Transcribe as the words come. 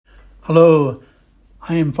Hello,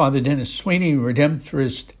 I am Father Denis, Sweeny,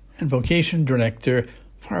 Redemptorist and Vocation Director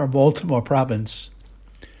for our Baltimore province.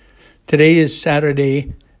 Today is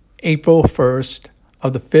Saturday, April 1st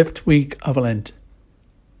of the 5th week of Lent.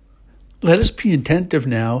 Let us be attentive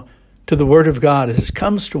now to the Word of God as it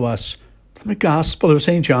comes to us from the Gospel of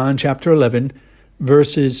St. John, chapter 11,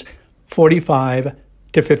 verses 45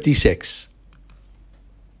 to 56.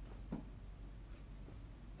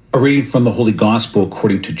 A reading from the Holy Gospel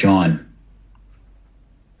according to John.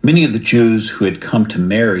 Many of the Jews who had come to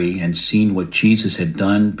Mary and seen what Jesus had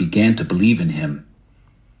done began to believe in him.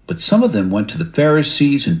 But some of them went to the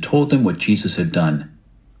Pharisees and told them what Jesus had done.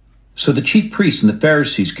 So the chief priests and the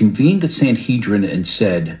Pharisees convened the Sanhedrin and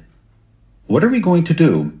said, "What are we going to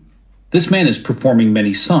do? This man is performing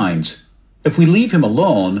many signs. If we leave him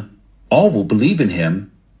alone, all will believe in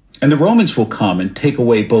him, and the Romans will come and take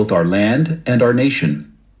away both our land and our nation."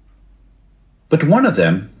 But one of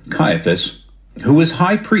them, Caiaphas, who was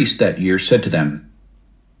high priest that year, said to them,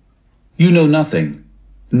 "You know nothing,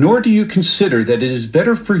 nor do you consider that it is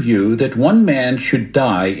better for you that one man should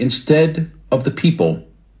die instead of the people,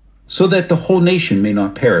 so that the whole nation may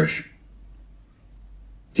not perish."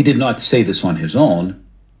 He did not say this on his own,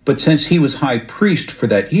 but since he was high priest for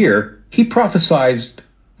that year, he prophesied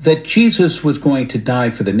that Jesus was going to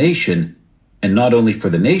die for the nation, and not only for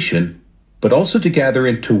the nation, but also to gather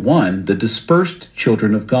into one the dispersed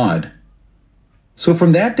children of God. So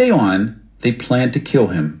from that day on, they planned to kill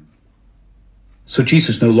him. So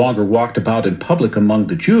Jesus no longer walked about in public among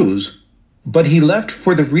the Jews, but he left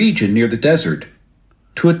for the region near the desert,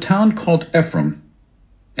 to a town called Ephraim,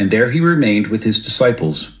 and there he remained with his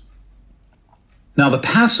disciples. Now the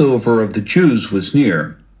Passover of the Jews was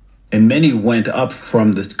near, and many went up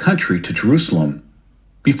from the country to Jerusalem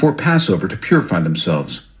before Passover to purify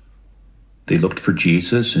themselves. They looked for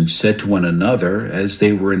Jesus and said to one another as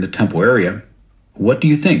they were in the temple area, "What do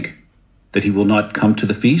you think? That he will not come to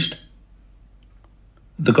the feast?"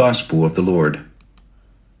 The Gospel of the Lord.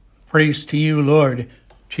 Praise to you, Lord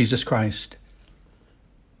Jesus Christ.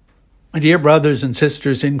 My dear brothers and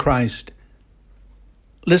sisters in Christ,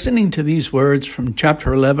 listening to these words from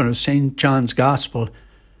chapter 11 of St. John's Gospel,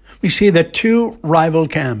 we see that two rival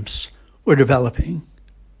camps were developing.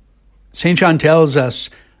 St. John tells us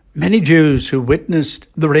many Jews who witnessed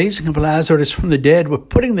the raising of Lazarus from the dead were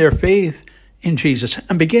putting their faith in Jesus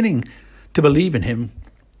and beginning to believe in him.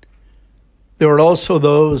 There were also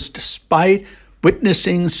those, despite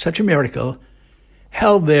witnessing such a miracle,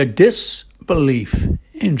 held their disbelief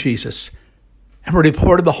in Jesus and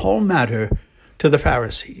reported the whole matter to the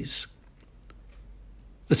Pharisees.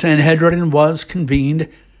 The Sanhedrin was convened,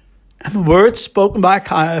 and the words spoken by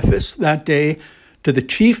Caiaphas that day to the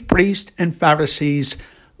chief priest and Pharisees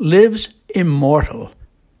lives immortal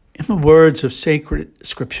in the words of sacred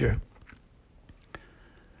scripture.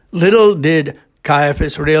 Little did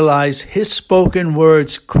Caiaphas realize his spoken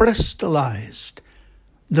words crystallized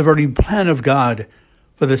the very plan of God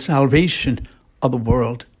for the salvation of the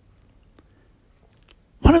world.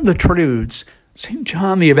 One of the truths St.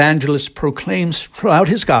 John the Evangelist proclaims throughout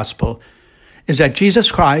his gospel is that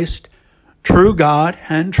Jesus Christ, true God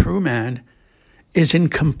and true man, is in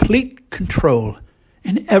complete control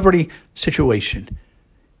in every situation,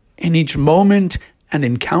 in each moment and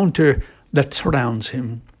encounter that surrounds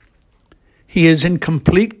him. He is in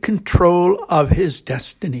complete control of his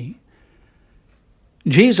destiny.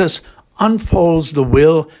 Jesus unfolds the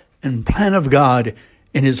will and plan of God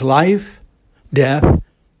in his life, death,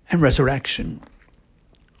 and resurrection.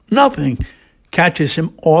 Nothing catches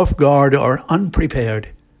him off guard or unprepared.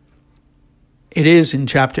 It is in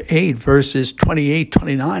chapter 8, verses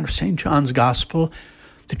 28-29 of St. John's Gospel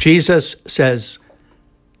that Jesus says,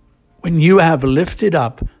 "When you have lifted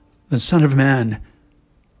up the Son of Man,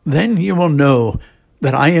 then you will know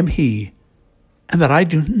that I am he, and that I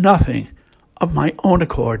do nothing of my own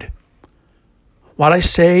accord. What I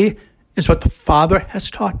say is what the Father has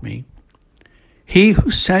taught me. He who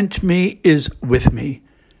sent me is with me,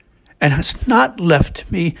 and has not left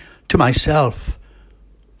me to myself,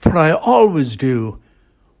 for I always do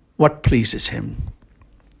what pleases him."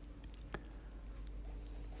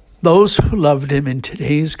 Those who loved him in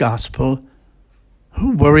today's gospel,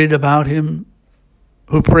 who worried about him,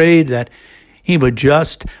 who prayed that he would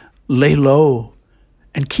just lay low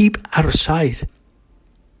and keep out of sight,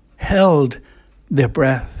 held their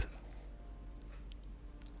breath.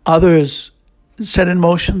 Others set in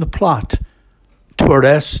motion the plot to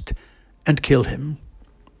arrest and kill him.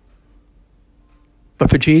 But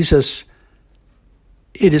for Jesus,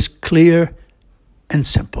 it is clear and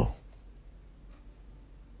simple.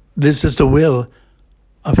 This is the will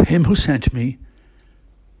of him who sent me,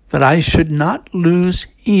 that I should not lose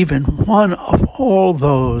even one of all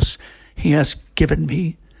those he has given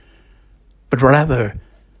me, but rather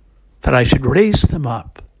that I should raise them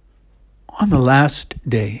up on the last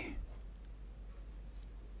day.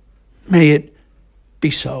 May it be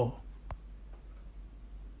so.